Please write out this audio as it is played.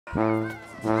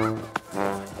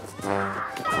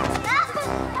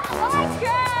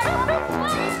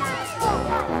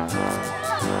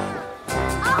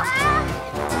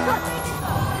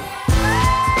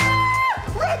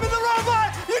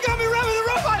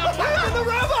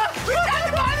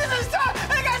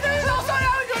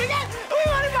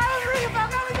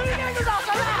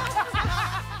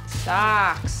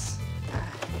Socks.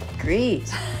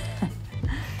 Great.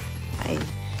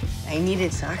 I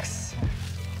needed socks.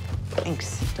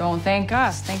 Thanks. Don't thank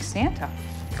us. Thank Santa.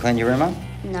 Clean your room up?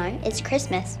 No, it's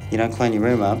Christmas. You don't clean your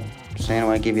room up, Santa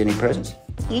won't give you any presents.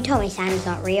 You told me Santa's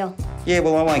not real. Yeah,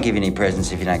 well, I won't give you any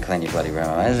presents if you don't clean your bloody room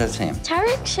up. How does that sound?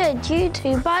 Tarek said you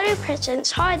two buy the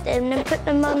presents, hide them, and put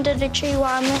them under the tree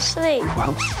while I'm asleep.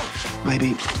 Well,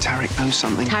 maybe Tarek knows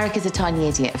something. Tarek is a tiny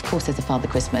idiot. Of course there's a Father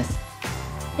Christmas.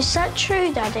 Is that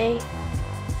true, Daddy?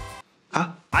 Huh?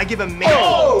 I give a man.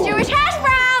 Oh! Jewish hash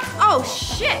browns! Oh,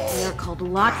 shit! They're called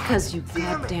latkes, you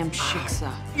goddamn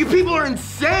shiksa. You people are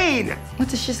insane!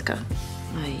 What's a shiska?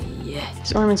 Yeah.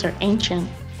 These ornaments are ancient.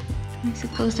 I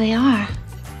suppose they are.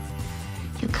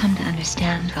 You'll come to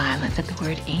understand, Violet, that the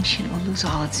word ancient will lose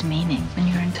all its meaning when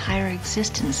your entire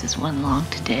existence is one long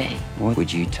today. What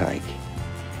would you take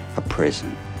a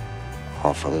present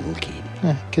off a little kid?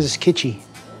 Because it's kitschy.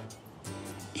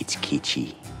 It's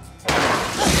kitschy.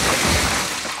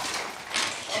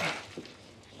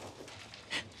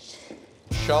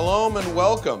 Shalom and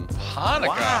welcome. Hanukkah,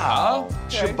 Wow. huh?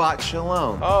 Shabbat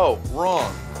shalom. Oh,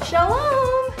 wrong.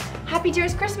 Shalom! Happy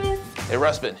Jewish Christmas. Hey,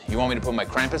 Ruspin, you want me to put my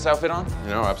Krampus outfit on?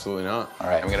 No, absolutely not. All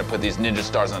right, I'm gonna put these ninja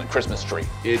stars on the Christmas tree.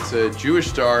 It's a Jewish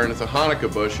star and it's a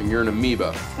Hanukkah bush and you're an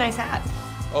amoeba. Nice hat.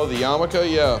 Oh, the yarmulke?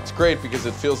 Yeah, it's great because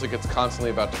it feels like it's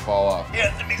constantly about to fall off.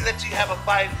 Here, let me let you have a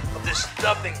bite of this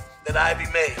stuffing that Ivy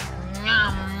made.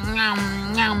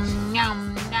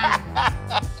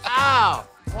 Oh,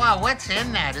 well, what's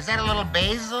in that? Is that a little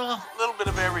basil? A little bit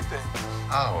of everything.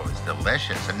 Oh, it's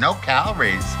delicious and no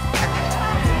calories.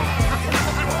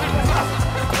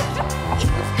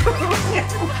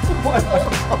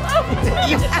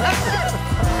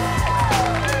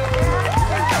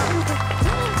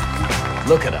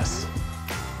 Look at us.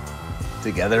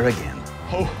 Together again.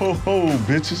 Ho, ho, ho,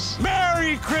 bitches.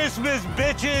 Merry Christmas,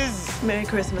 bitches! Merry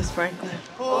Christmas, Franklin.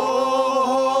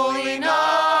 Holy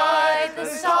night, the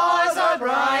stars are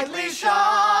brightly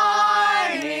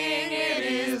shining. It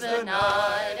is the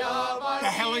night of our... What the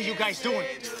hell are you guys doing?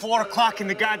 It's 4 o'clock in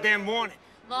the goddamn morning.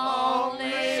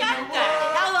 lonely. Shut the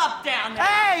hell up down there.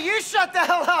 Hey, you shut the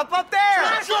hell up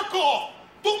there! Jerk off!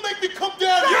 Don't make me come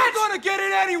down here! You're gonna get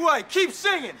it anyway! Keep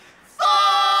singing!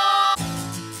 Oh!